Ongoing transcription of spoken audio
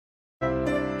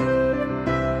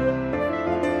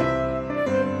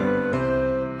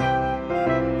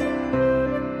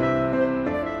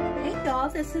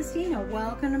This is Dina.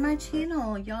 Welcome to my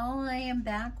channel. Y'all, I am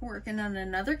back working on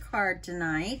another card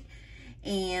tonight,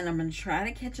 and I'm going to try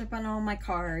to catch up on all my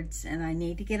cards, and I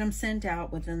need to get them sent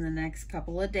out within the next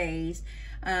couple of days.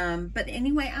 But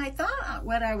anyway, I thought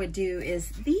what I would do is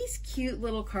these cute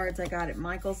little cards I got at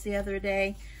Michael's the other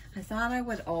day, I thought I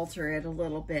would alter it a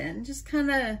little bit and just kind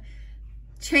of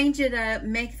change it up,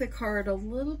 make the card a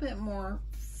little bit more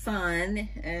fun,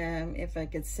 if I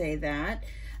could say that.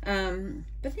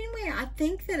 But anyway, I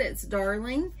think that it's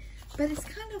darling, but it's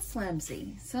kind of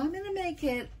flimsy. So I'm going to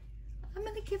give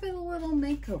it a little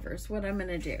makeover is what I'm going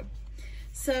to do.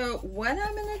 So what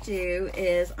I'm going to do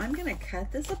is I'm going to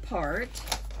cut this apart.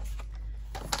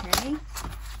 Okay.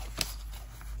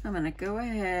 I'm going to go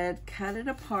ahead, cut it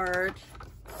apart.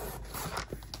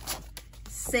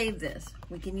 Save this.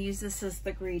 We can use this as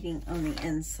the greeting on the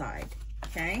inside.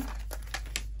 Okay.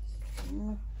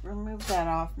 Remove that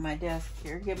off my desk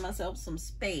here, give myself some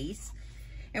space.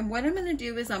 And what I'm going to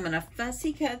do is I'm going to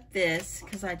fussy cut this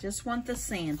because I just want the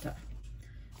Santa.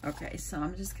 Okay, so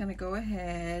I'm just going to go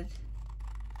ahead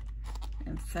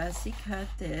and fussy cut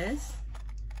this.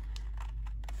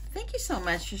 Thank you so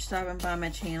much for stopping by my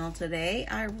channel today.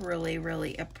 I really,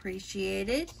 really appreciate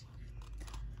it.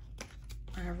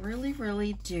 I really,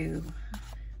 really do.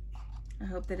 I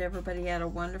hope that everybody had a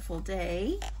wonderful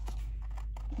day.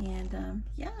 And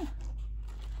yeah,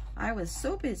 I was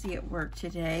so busy at work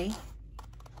today.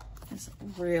 It's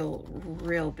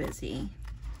real busy.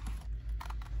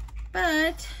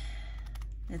 But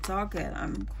it's all good.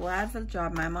 I'm glad for the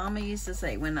job. My mama used to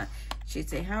say she'd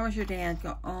say, "How was your day?" I'd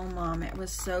go, "Oh, Mom, it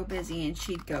was so busy." And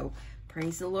she'd go,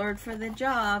 "Praise the Lord for the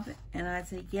job." And I'd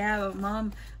say, "Yeah, but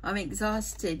Mom, I'm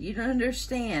exhausted. You don't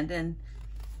understand." And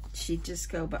she'd just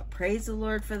go, "But praise the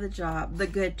Lord for the job. The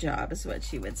good job," is what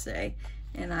she would say.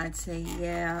 And I'd say,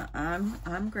 "Yeah,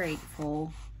 I'm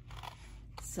grateful."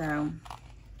 So,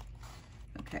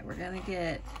 okay, we're gonna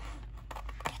get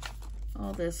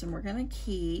all this, and we're gonna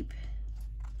keep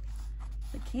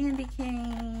the candy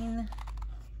cane.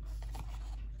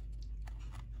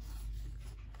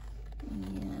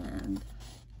 And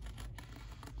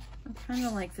I'm kind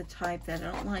of like the type that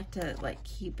I don't like to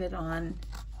keep it on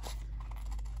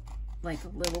like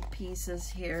little pieces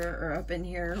here or up in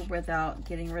here without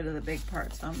getting rid of the big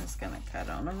part. So I'm just going to cut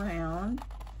on around.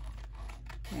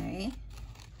 Okay.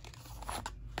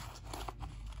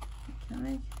 Kind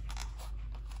of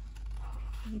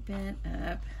keep it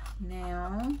up.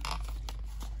 Now,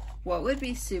 what would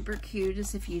be super cute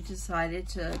is if you decided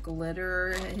to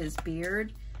glitter his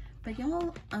beard. But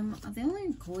y'all, the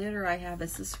only glitter I have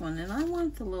is this one, and I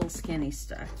want the little skinny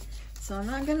stuff. So I'm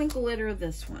not gonna glitter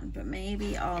this one, but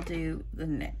maybe I'll do the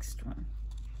next one.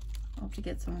 I'll have to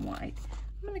get some white.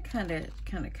 I'm gonna kind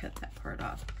of cut that part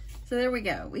off. So there we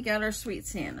go. We got our sweet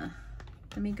Santa.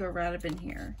 Let me go right up in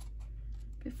here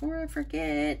before I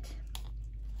forget.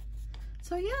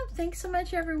 So yeah, thanks so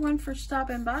much everyone for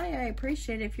stopping by. I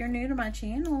appreciate it. If you're new to my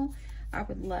channel, I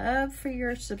would love for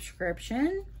your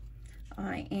subscription.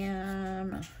 I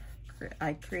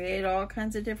create all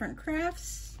kinds of different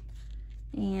crafts.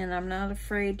 And I'm not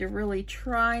afraid to really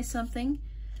try something.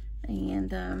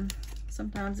 And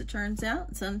sometimes it turns out,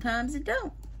 and sometimes it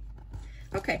don't.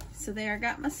 Okay, so there I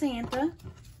got my Santa.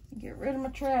 Get rid of my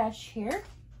trash here.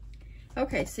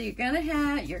 Okay, so you're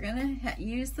gonna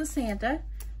use the Santa.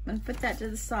 I'm gonna put that to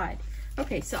the side.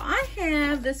 Okay, so I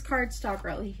have this cardstock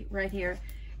right here,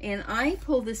 and I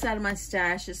pulled this out of my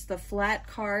stash. It's the flat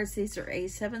cards. These are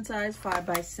A7 size,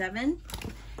 5x7.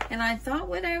 And I thought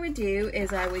what I would do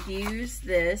is I would use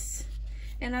this,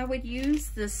 and I would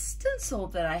use the stencil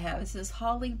that I have. It says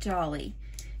Holly Jolly.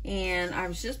 And I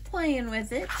was just playing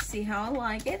with it to see how I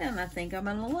like it, and I think I'm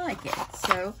gonna like it.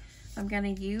 So I'm gonna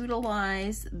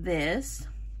utilize this,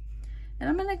 and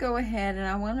I'm gonna go ahead and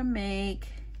I'm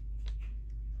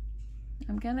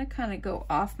gonna kind of go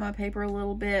off my paper a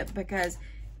little bit because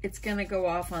it's gonna go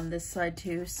off on this side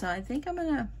too. So I think I'm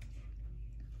gonna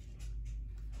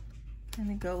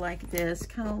go like this,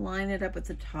 kind of line it up at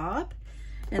the top,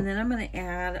 and then I'm going to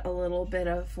add a little bit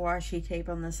of washi tape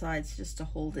on the sides just to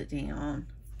hold it down.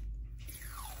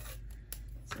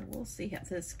 So we'll see how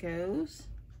this goes.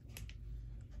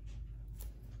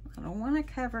 I don't want to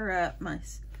cover up my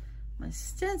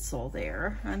stencil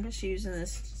there. I'm just using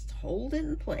this just to hold it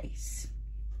in place.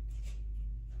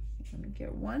 Let me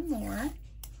get one more.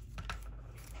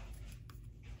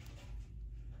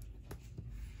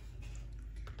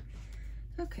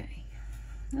 Okay,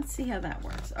 let's see how that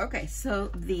works. Okay, so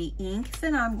the ink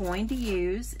that I'm going to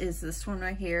use is this one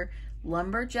right here,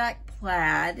 Lumberjack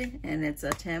Plaid, and it's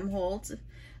a Tim Holtz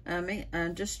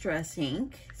Distress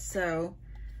ink. So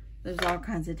there's all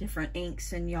kinds of different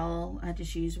inks, and y'all, I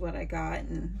just use what I got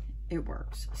and it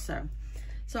works. So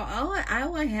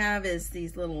all I have is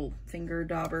these little finger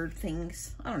daubered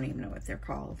things. I don't even know what they're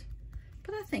called,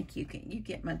 but I think you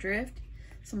get my drift.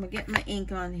 So I'm gonna get my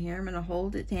ink on here. I'm gonna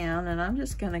hold it down, and I'm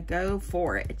just gonna go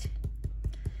for it.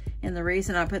 And the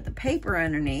reason I put the paper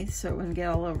underneath so it wouldn't get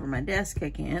all over my desk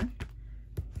again.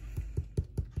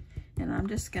 And I'm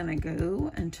just gonna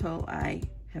go until I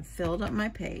have filled up my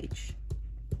page.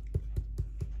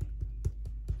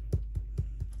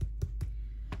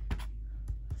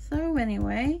 So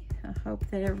anyway, I hope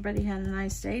that everybody had a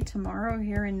nice day. Tomorrow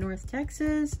here in North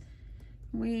Texas,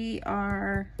 we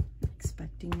are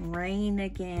expecting rain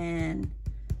again.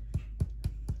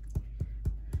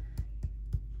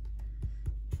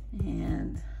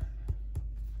 And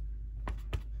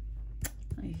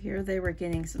I hear they were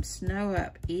getting some snow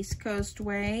up East Coast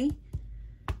way.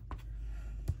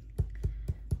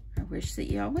 I wish that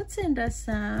y'all would send us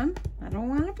some. I don't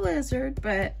want a blizzard,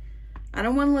 but I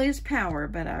don't want to lose power,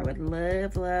 but I would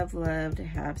love, love, love to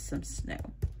have some snow.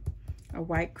 A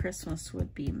white Christmas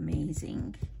would be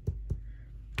amazing.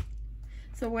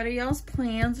 So what are y'all's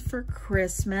plans for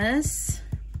Christmas?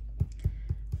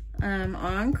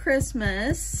 On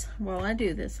Christmas, while I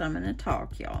do this, I'm going to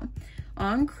talk, y'all.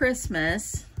 On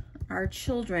Christmas, our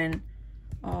children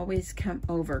always come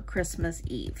over Christmas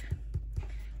Eve.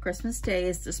 Christmas Day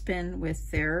is to spend with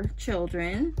their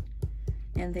children,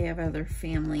 and they have other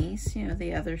families, you know,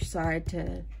 the other side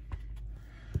to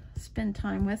spend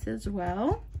time with as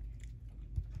well.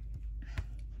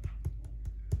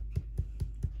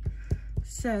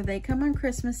 So they come on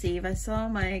Christmas Eve. I saw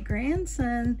my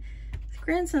grandsons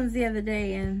the other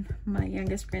day, and my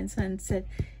youngest grandson said,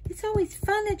 "It's always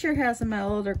fun at your house." And my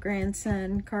older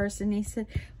grandson, Carson, he said,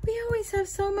 "We always have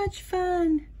so much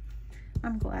fun."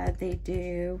 I'm glad they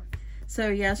do. So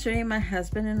yesterday, my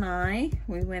husband and I,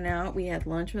 we went out. We had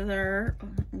lunch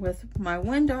with my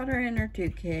one daughter and her two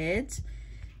kids.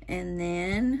 And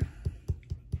then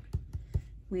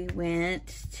we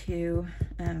went to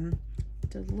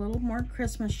did a little more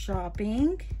Christmas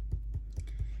shopping.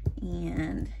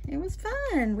 And it was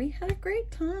fun. We had a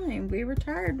great time. We were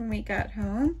tired when we got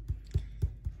home.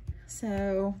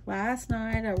 So last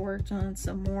night I worked on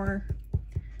some more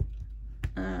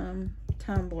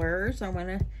tumblers.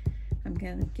 I'm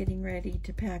getting ready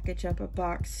to package up a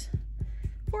box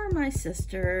for my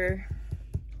sister.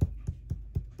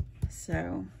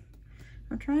 So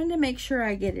I'm trying to make sure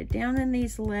I get it down in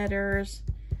these letters.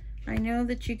 I know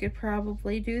that you could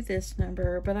probably do this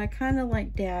number, but I kind of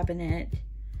like dabbing it.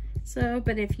 So,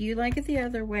 but if you like it the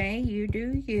other way, you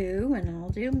do you, and I'll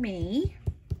do me.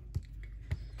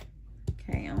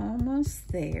 Okay, almost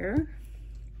there.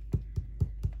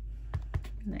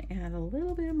 I'm gonna add a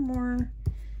little bit more,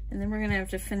 and then we're gonna have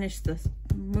to finish this,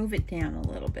 move it down a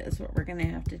little bit is what we're gonna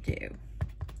have to do.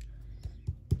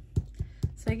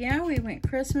 So yeah, we went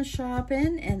Christmas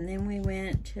shopping, and then we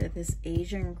went to this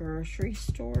Asian grocery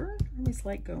store. I always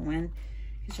like going,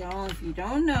 because y'all, if you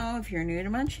don't know, if you're new to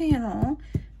my channel,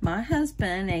 my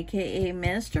husband, aka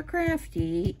Mr.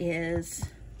 Crafty, is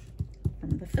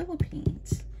from the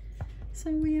Philippines.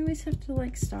 So we always have to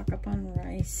like stock up on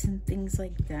rice and things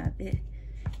like that.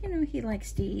 You know, he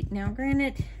likes to eat. Now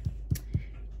granted,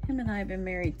 him and I have been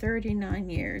married 39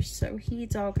 years, so he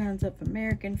eats all kinds of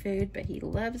American food, but he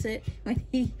loves it when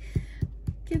he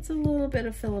gets a little bit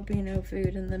of Filipino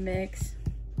food in the mix.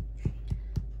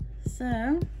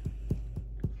 So,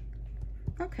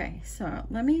 okay, so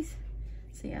let me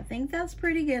see. I think that's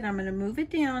pretty good. I'm going to move it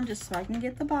down just so I can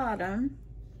get the bottom.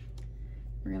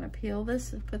 We're going to peel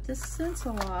this, put this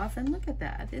stencil off, and look at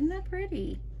that. Isn't that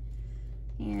pretty?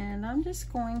 And I'm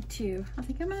just going to, I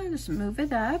think I'm going to just move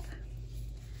it up.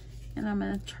 And I'm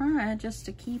going to try just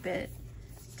to keep it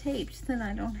taped, then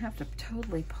I don't have to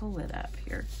totally pull it up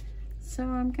here. So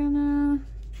I'm going to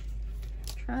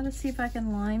try to see if I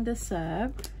can line this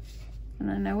up. And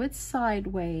I know it's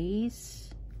sideways.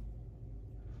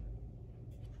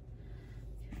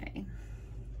 Okay.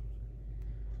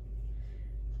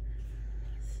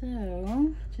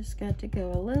 So just got to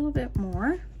go a little bit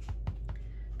more.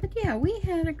 But yeah, we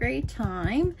had a great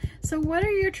time. So what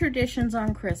are your traditions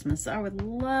on Christmas? I would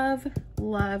love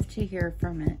to hear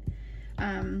from it.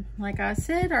 Like I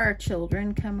said, our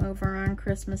children come over on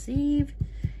Christmas Eve.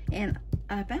 And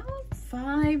about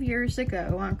 5 years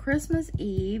ago on Christmas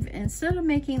Eve, instead of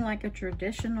making like a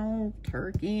traditional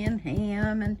turkey and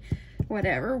ham and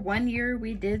whatever, one year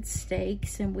we did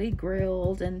steaks and we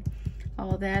grilled and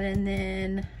all that. And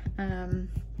then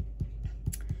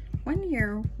one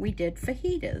year we did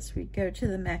fajitas. We'd go to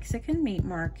the Mexican meat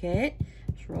market.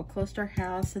 It's real close to our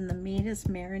house, and the meat is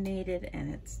marinated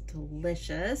and it's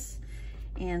delicious.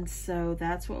 And so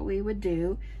that's what we would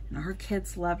do, and our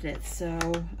kids loved it. So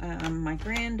my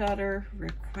granddaughter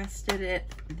requested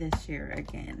it this year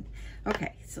again.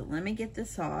 Okay, so let me get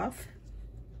this off.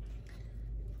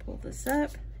 Pull this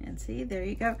up and see, there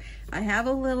you go. I have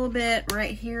a little bit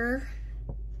right here.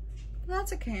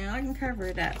 That's okay, I can cover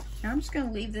it up. Now I'm just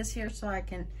gonna leave this here so I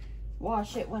can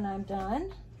wash it when I'm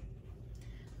done.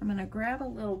 I'm gonna grab a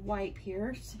little wipe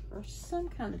here or some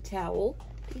kind of towel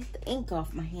to get the ink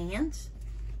off my hands.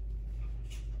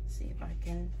 See if I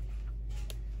can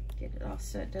get it off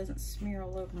so it doesn't smear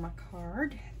all over my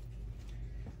card.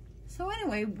 So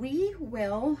anyway, we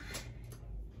will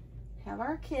have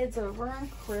our kids over on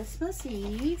Christmas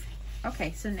Eve.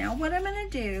 Okay, so now what I'm gonna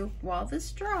do while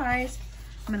this dries,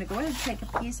 I'm gonna go ahead and take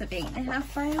a piece of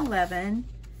 8.5 by 11,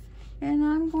 and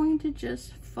I'm going to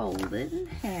just fold it in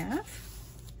half.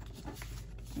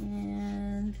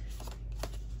 And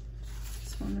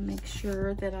just want to make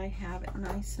sure that I have it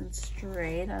nice and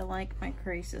straight. I like my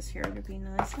creases here to be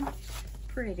nice and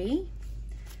pretty.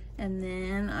 And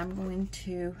then I'm going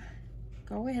to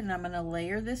go ahead and I'm going to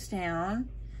layer this down.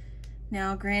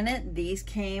 Now granted, these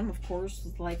came of course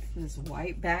with like this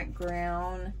white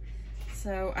background,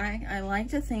 so I like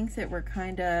to think that we're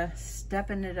kind of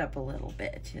stepping it up a little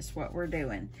bit is what we're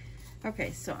doing.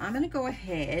 Okay, so I'm going to go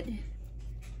ahead,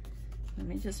 let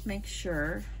me just make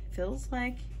sure. Feels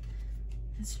like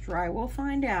it's dry, we'll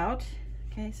find out.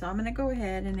 Okay, so I'm going to go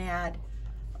ahead and add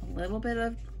a little bit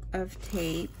of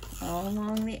tape all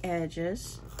along the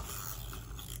edges.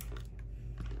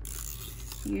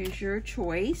 Use your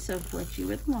choice of what you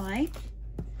would like.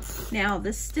 Now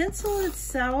the stencil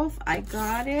itself, I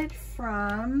got it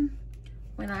from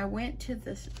when I went to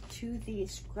the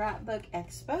Scrapbook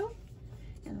Expo,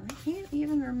 and I can't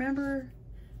even remember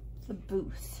the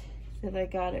booth that I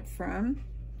got it from.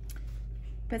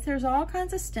 But there's all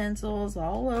kinds of stencils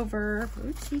all over.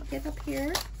 Oops, get up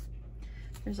here.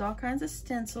 There's all kinds of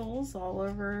stencils all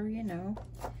over, you know,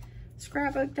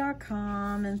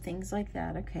 scrapbook.com and things like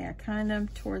that. Okay, I kind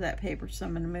of tore that paper, so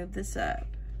I'm going to move this up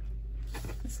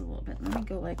just a little bit. Let me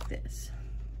go like this.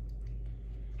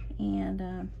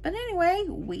 And but anyway,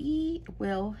 we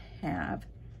will have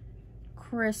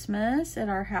Christmas at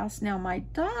our house. Now my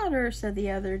daughter said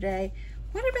the other day,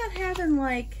 what about having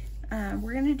like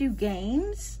we're gonna do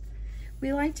games.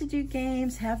 We like to do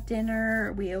games, have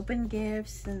dinner, we open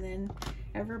gifts, and then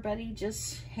everybody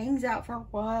just hangs out for a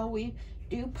while. We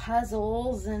do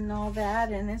puzzles and all that,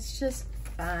 and it's just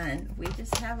fun. We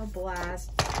just have a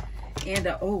blast. And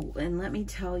oh, and let me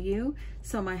tell you,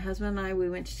 so my husband and I, we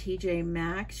went to TJ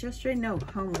Maxx yesterday. No,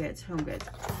 Home Goods.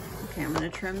 Okay, I'm gonna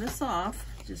trim this off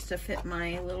just to fit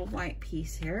my little white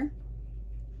piece here.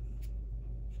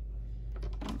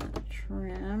 I'm gonna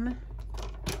trim.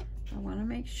 I wanna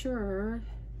make sure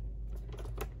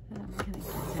that I'm gonna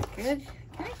get that good.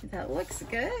 Okay, that looks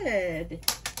good.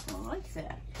 I like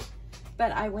that.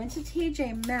 But I went to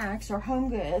TJ Maxx, or Home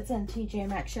Goods, and TJ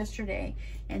Maxx yesterday,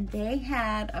 and they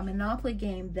had a Monopoly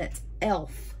game that's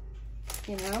Elf,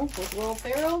 you know, with Will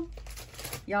Ferrell.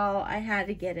 Y'all, I had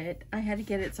to get it.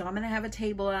 So I'm going to have a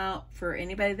table out for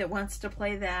anybody that wants to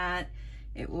play that.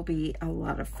 It will be a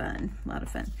lot of fun,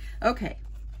 Okay,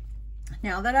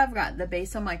 now that I've got the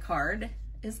base on my card,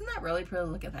 isn't that really pretty?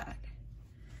 Look at that.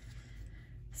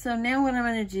 So now what I'm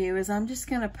going to do is I'm just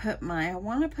going to put I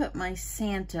want to put my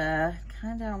Santa,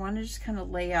 I want to just kind of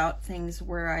lay out things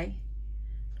where I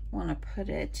want to put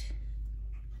it.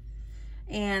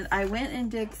 And I went and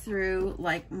dig through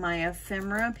like my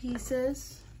ephemera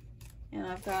pieces, and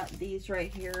I've got these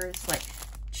right here. It's like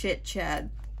Chit Chat.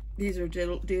 These are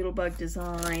Doodlebug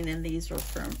Design, and these are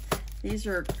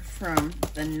from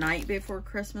the night before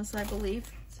Christmas, I believe.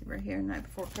 See right here, night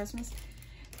before Christmas.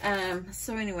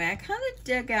 So anyway, I kind of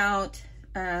dug out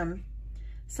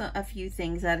a few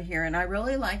things out of here, and I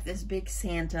really like this big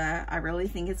Santa. I really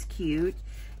think it's cute.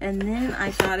 And then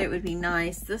I thought it would be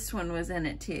nice. This one was in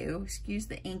it too. Excuse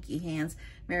the inky hands.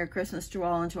 Merry Christmas to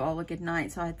all, and to all a good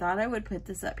night. So I thought I would put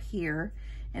this up here,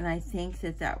 and I think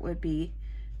that would be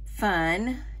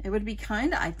fun. It would be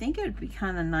I think it would be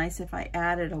kind of nice if I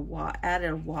added a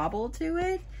wobble to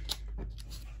it,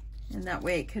 and that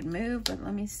way it could move. But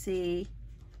let me see.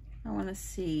 I want to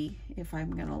see if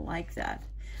I'm gonna like that.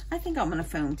 I think I'm gonna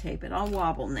foam tape it. I'll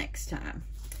wobble next time.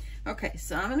 Okay,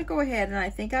 so I'm gonna go ahead, and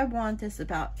I think I want this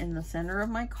about in the center of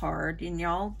my card. And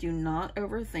y'all, do not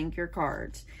overthink your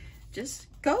cards. Just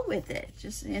go with it.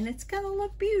 And it's gonna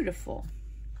look beautiful.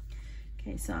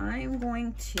 Okay, so I'm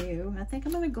going to, I think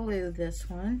I'm gonna glue this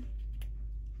one.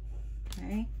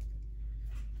 Okay.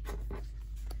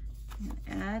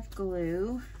 And add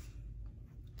glue.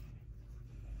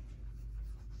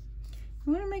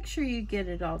 You want to make sure you get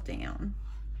it all down.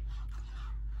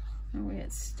 That way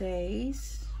it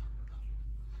stays.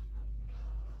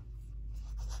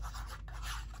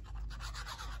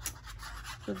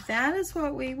 So that is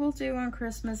what we will do on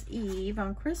Christmas Eve.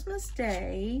 On Christmas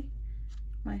Day,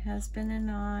 my husband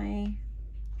and I,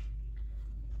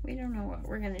 we don't know what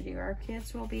we're going to do. Our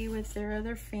kids will be with their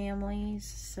other families,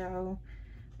 so,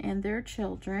 and their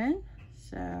children.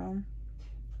 So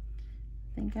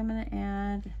I think I'm going to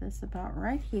add this about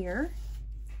right here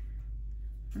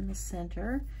in the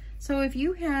center. So if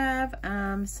you have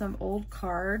some old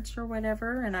cards or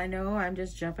whatever, and I know I'm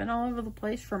just jumping all over the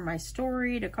place from my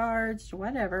story to cards to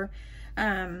whatever.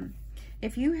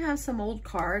 If you have some old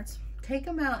cards, take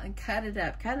them out and cut it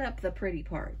up. Cut up the pretty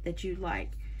part that you like.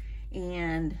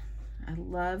 And I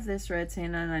love this red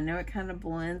Santa, and I know it kind of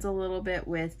blends a little bit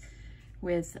with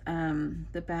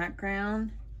the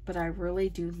background, but I really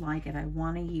do like it. I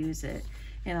want to use it,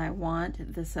 and I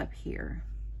want this up here.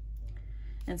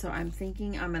 And so I'm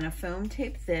thinking I'm going to foam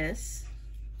tape this,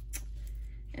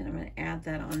 and I'm going to add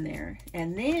that on there.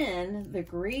 And then the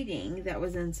greeting that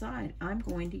was inside, I'm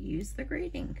going to use the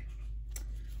greeting.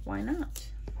 Why not?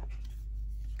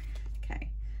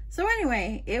 Okay. So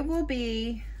anyway, it will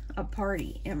be a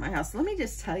party in my house. Let me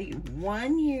just tell you,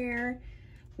 one year,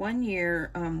 one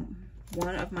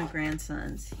of my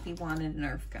grandsons, he wanted a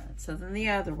Nerf gun. So then the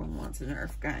other one wants a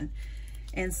Nerf gun.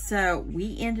 And so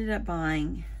we ended up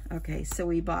buying, okay, so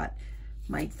we bought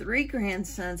my 3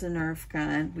 grandsons a Nerf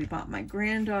gun. We bought my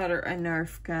granddaughter a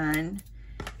Nerf gun.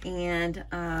 And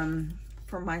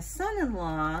for my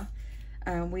son-in-law,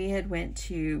 we had went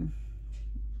to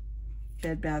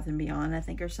Bed Bath & Beyond, I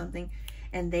think, or something.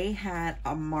 And they had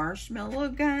a marshmallow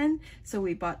gun. So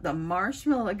we bought the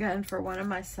marshmallow gun for one of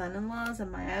my son-in-laws,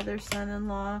 and my other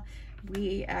son-in-law,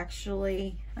 we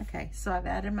actually, okay, so I've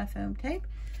added my foam tape.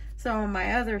 So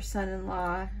my other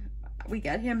son-in-law, we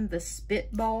got him the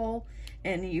spitball,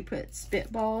 and you put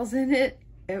spitballs in it.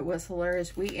 It was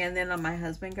hilarious. And then my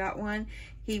husband got one.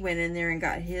 He went in there and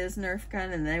got his Nerf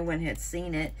gun, and then one had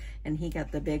seen it, and he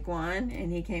got the big one,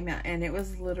 and he came out, and it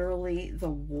was literally the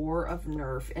war of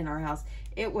Nerf in our house.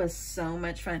 It was so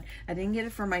much fun. I didn't get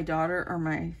it for my daughter or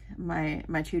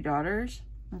my 2 daughters.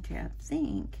 Okay, I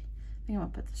think I'm gonna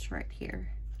put this right here.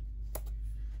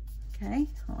 Okay,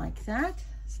 like that.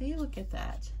 See, look at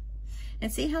that.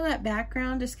 And see how that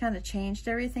background just kind of changed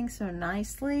everything so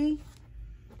nicely?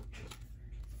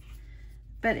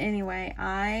 But anyway,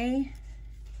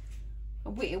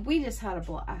 we just had a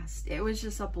blast. It was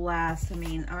just a blast. I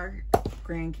mean, our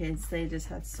grandkids, they just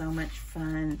had so much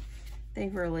fun. They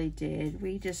really did.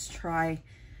 We just try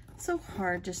so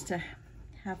hard just to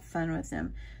have fun with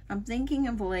them. I'm thinking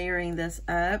of layering this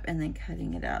up and then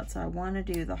cutting it out. So I want to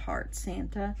do the heart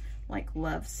Santa, like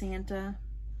love Santa.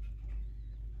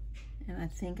 And I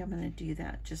think I'm going to do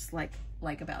that just like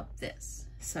about this.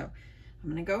 So I'm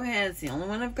going to go ahead. It's the only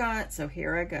one I've got. So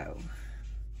here I go.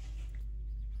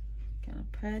 Gonna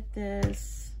put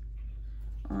this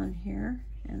on here,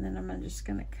 and then I'm just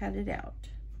going to cut it out.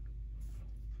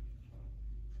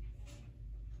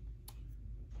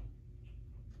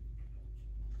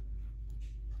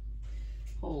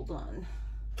 Hold on.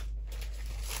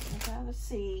 I gotta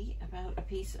see about a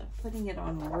piece of putting it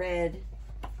on red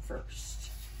first.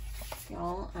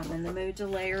 Y'all, I'm in the mood to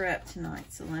layer up tonight,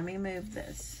 so let me move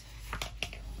this.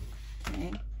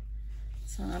 Okay.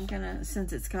 So I'm gonna,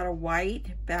 since it's got a white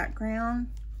background,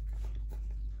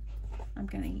 I'm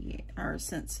gonna, or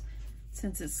since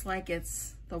it's like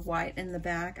it's the white in the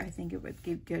back, I think it would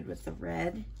give good with the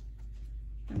red.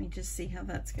 Let me just see how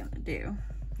that's gonna do.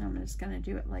 I'm just gonna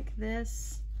do it like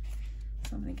this.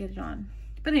 So I'm gonna get it on.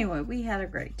 But anyway, we had a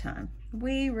great time.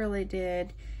 We really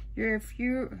did. If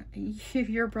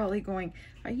you're probably going,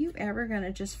 are you ever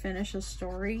gonna just finish a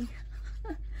story?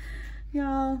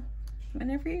 Y'all,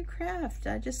 whenever you craft,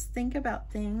 I just think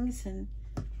about things, and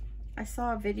I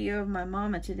saw a video of my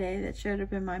mama today that showed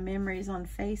up in my memories on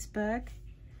Facebook.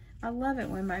 I love it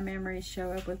when my memories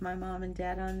show up with my mom and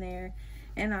dad on there.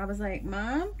 And I was like,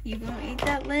 Mom, you gonna eat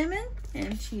that lemon?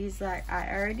 And she's like,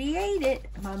 I already ate it.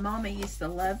 My mama used to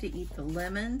love to eat the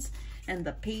lemons and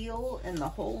the peel and the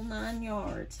whole 9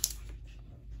 yards.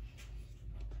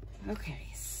 Okay,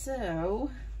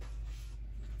 so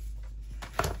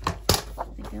I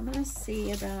think I'm gonna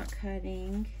see about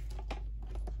cutting.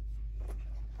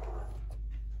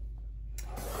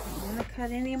 I'm gonna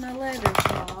cut any of my letters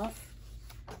off.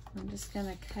 I'm just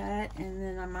gonna cut, and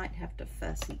then I might have to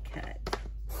fussy cut,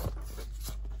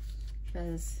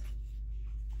 because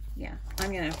yeah,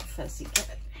 I'm gonna have to fussy cut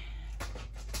it.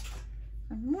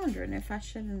 I'm wondering if I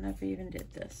shouldn't have even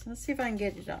did this. Let's see if I can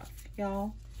get it off.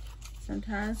 Y'all,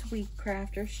 sometimes we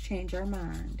crafters change our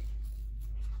mind.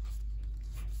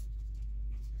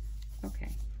 Okay,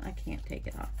 I can't take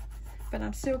it off, but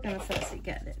I'm still gonna fussy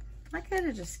cut it. I could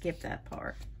have just skipped that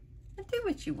part. But do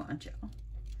what you want, y'all.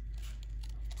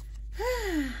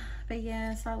 But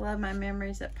yes, I love my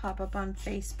memories that pop up on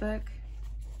Facebook,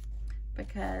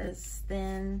 because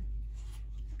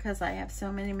I have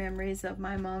so many memories of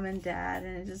my mom and dad,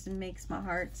 and it just makes my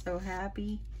heart so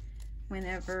happy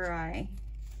whenever I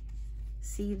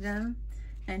see them.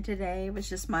 And today it was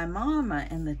just my mama,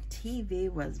 and the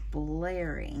TV was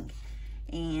blaring,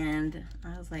 and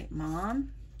I was like,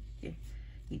 Mom,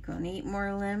 you gonna eat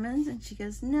more lemons? And she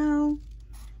goes, no.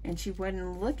 And she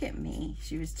wouldn't look at me.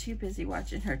 She was too busy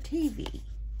watching her TV.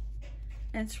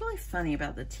 And it's really funny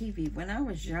about the TV. When I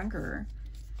was younger,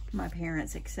 my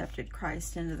parents accepted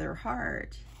Christ into their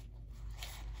heart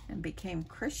and became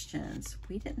Christians.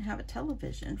 We didn't have a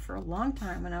television for a long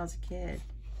time when I was a kid.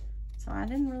 So I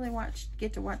didn't really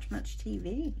get to watch much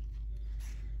TV.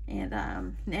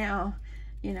 And now,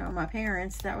 you know, my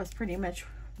parents, that was pretty much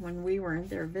when we were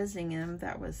there visiting them,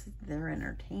 that was their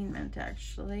entertainment,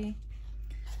 actually.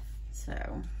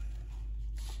 So,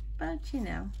 but you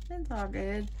know, it's all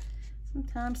good.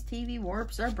 Sometimes TV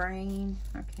warps our brain.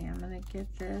 Okay, I'm gonna get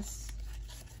this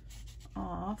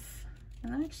off.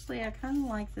 And actually, I kind of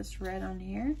like this red on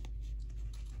here.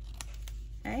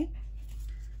 Okay,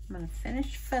 I'm gonna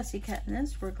finish fussy cutting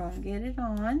this. We're gonna get it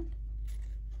on.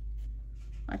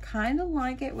 I kind of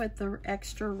like it with the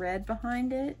extra red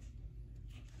behind it.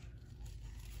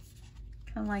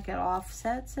 Kind of like it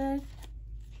offsets it.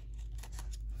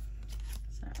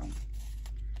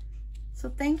 So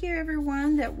thank you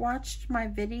everyone that watched my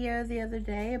video the other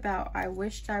day about I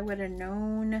wished I would have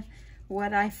known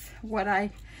what I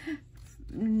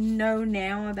know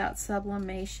now about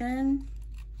sublimation.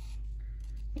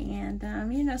 And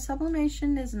you know,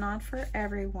 sublimation is not for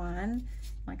everyone.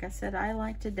 Like I said, I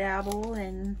like to dabble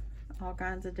in all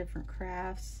kinds of different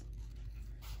crafts.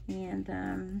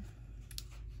 And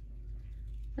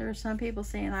there are some people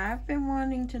saying, I've been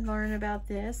wanting to learn about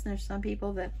this. And there's some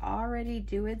people that already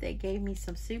do it. They gave me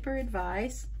some super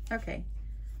advice. Okay,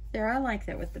 there, I like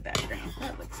that with the background.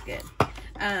 That looks good.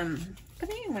 But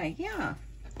anyway, yeah.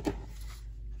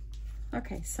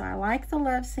 Okay, so I like the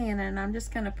Love Santa, and I'm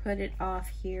just gonna put it off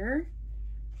here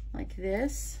like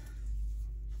this.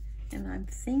 And I'm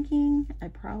thinking I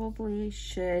probably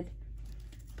should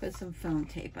put some foam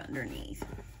tape underneath.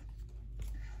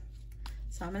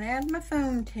 So I'm gonna add my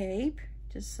foam tape,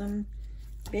 just some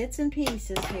bits and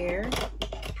pieces here.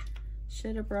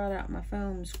 Should have brought out my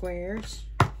foam squares,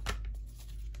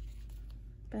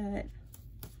 but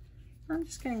I'm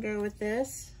just gonna go with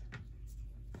this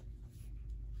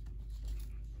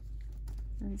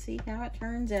and see how it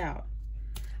turns out.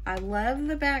 I love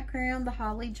the background, the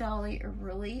holly jolly. It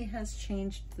really has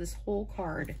changed this whole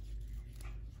card.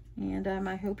 And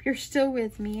I hope you're still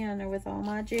with me. I know with all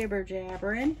my jibber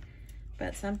jabbering,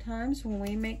 but sometimes when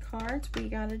we make cards, we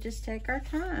gotta just take our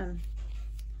time.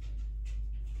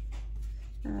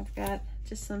 And I've got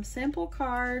just some simple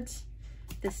cards.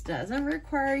 This doesn't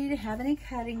require you to have any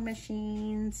cutting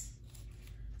machines.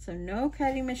 So no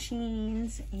cutting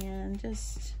machines, and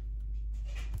just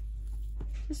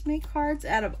make cards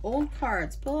out of old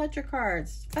cards. Pull out your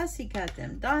cards, fussy cut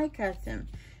them, die cut them.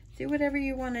 Do whatever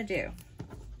you want to do.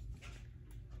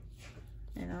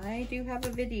 And I do have a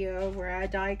video where I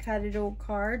die cutted old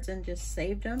cards and just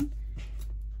saved them.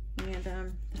 And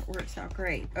that works out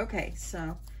great. Okay,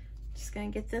 so just gonna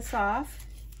get this off.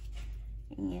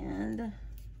 And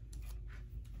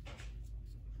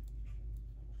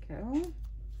go.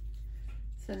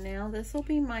 So now this will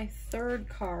be my third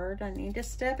card. I need to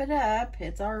step it up.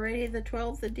 It's already the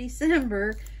 12th of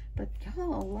December, but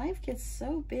y'all, life gets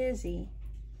so busy.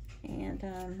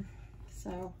 And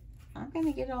so I'm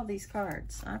gonna get all these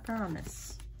cards, I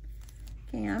promise.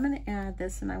 Okay, I'm gonna add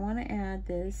this, and I wanna add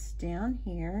this down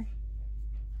here.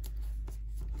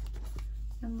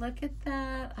 And look at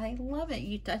that, I love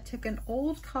it. I took an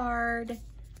old card,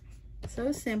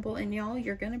 so simple, and y'all,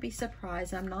 you're gonna be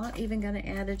surprised. I'm not even gonna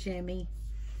add a Jimmy.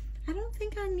 I don't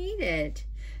think I need it.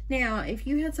 Now, if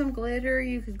you had some glitter,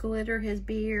 you could glitter his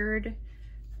beard.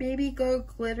 Maybe go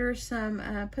glitter some,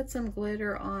 put some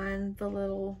glitter on the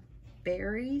little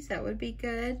berries. That would be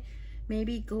good.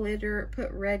 Maybe glitter,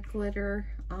 put red glitter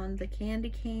on the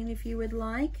candy cane if you would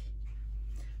like.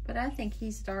 But I think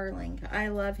he's darling. I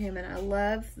love him, and I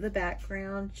love the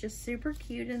background. Just super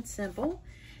cute and simple.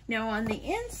 Now on the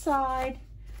inside,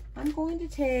 I'm going to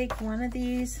take one of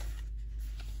these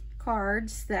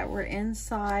cards that were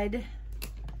inside,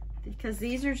 because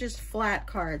these are just flat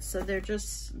cards, so they're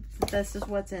just, this is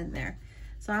what's in there.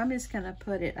 So I'm just gonna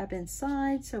put it up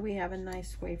inside so we have a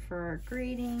nice way for our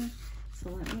greeting. So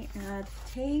let me add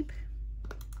tape.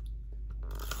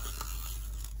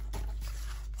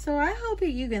 So I hope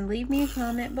that you can leave me a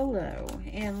comment below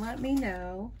and let me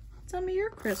know some of your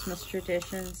Christmas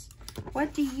traditions.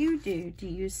 What do you do? Do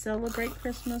you celebrate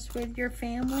Christmas with your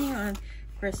family on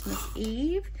Christmas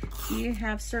Eve? Do you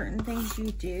have certain things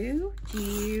you do? Do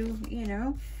you, you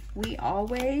know, we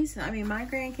always, I mean, my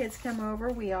grandkids come over,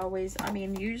 we always, I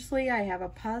mean, usually I have a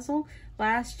puzzle.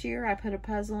 Last year I put a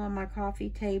puzzle on my coffee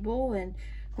table, and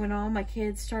when all my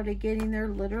kids started getting there,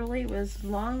 literally it was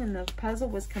long and the puzzle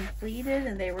was completed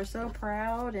and they were so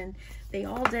proud and they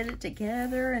all did it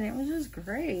together and it was just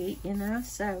great, you know.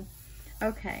 So,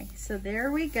 okay, so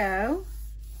there we go.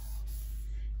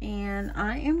 And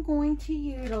I am going to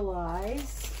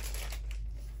utilize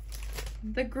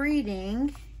the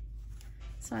greeting.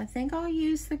 So I think I'll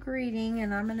use the greeting,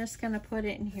 and I'm just going to put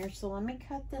it in here. So let me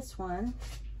cut this one.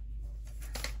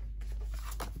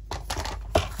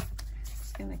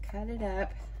 Just going to cut it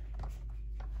up.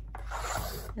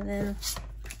 And then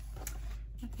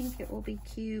I think it will be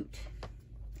cute.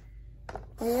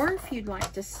 Or if you'd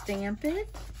like to stamp it,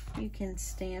 you can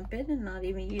stamp it and not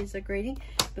even use the greeting.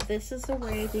 But this is a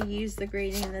way to use the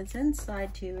greeting that's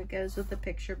inside too. It goes with the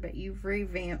picture, but you've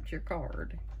revamped your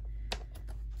card.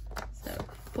 So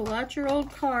pull out your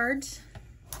old cards,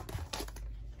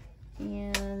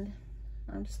 and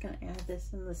I'm just going to add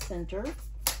this in the center.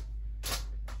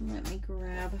 Let me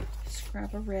grab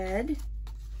a red.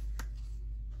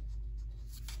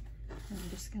 I'm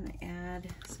just going to add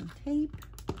some tape.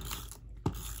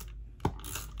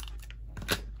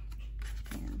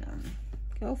 And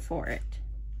go for it.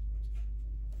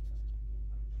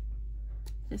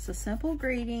 Just a simple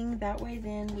greeting. That way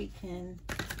then we can,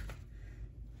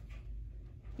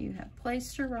 you have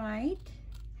place to write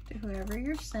to whoever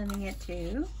you're sending it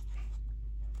to.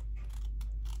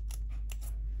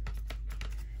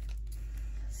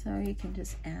 So you can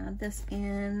just add this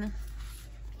in.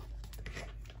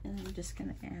 And I'm just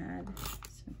going to add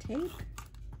some tape.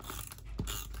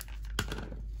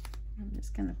 I'm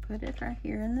just going to put it right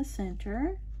here in the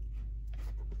center.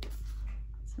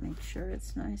 So make sure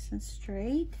it's nice and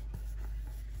straight.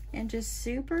 And just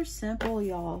super simple,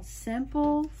 y'all.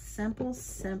 Simple, simple,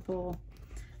 simple.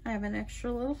 I have an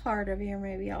extra little heart over here.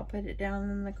 Maybe I'll put it down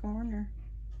in the corner.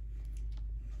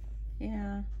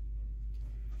 Yeah.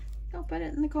 I'll put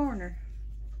it in the corner.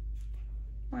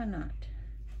 Why not?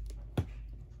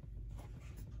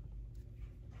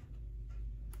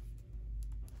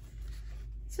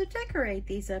 So decorate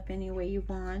these up any way you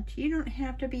want. You don't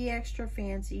have to be extra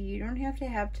fancy. You don't have to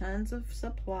have tons of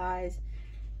supplies.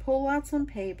 Pull out some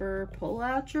paper, pull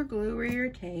out your glue or your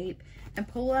tape, and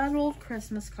pull out old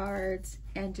Christmas cards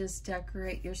and just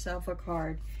decorate yourself a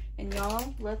card. And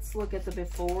y'all, let's look at the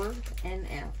before and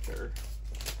after.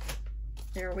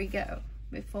 There we go.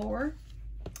 Before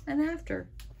and after.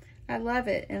 I love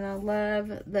it, and I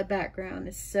love the background.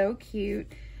 It's so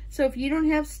cute. So if you don't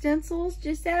have stencils,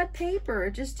 just add paper.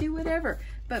 Just do whatever.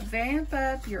 But vamp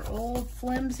up your old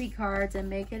flimsy cards and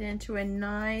make it into a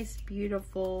nice,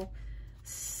 beautiful,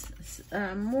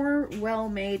 more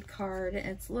well-made card.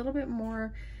 It's a little bit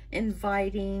more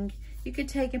inviting. You could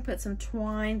take and put some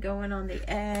twine going on the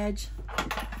edge.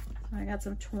 I got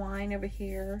some twine over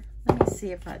here. Let me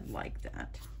see if I'd like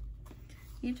that.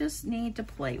 You just need to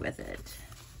play with it.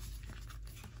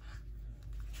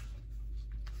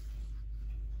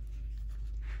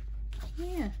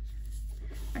 Yeah,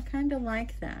 I kind of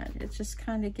like that. It just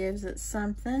kind of gives it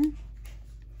something.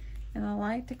 And I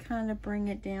like to kind of bring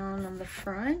it down on the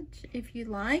front if you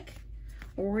like.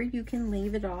 Or you can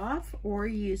leave it off or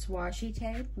use washi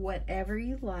tape, whatever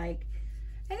you like.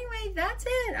 Anyway, that's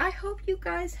it. I hope you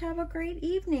guys have a great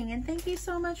evening. And thank you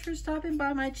so much for stopping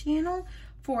by my channel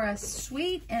for a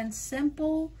sweet and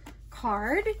simple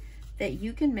card that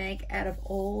you can make out of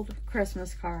old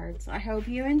Christmas cards. I hope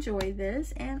you enjoy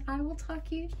this, and I will talk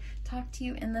to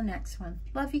you in the next one.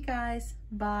 Love you guys.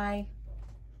 Bye.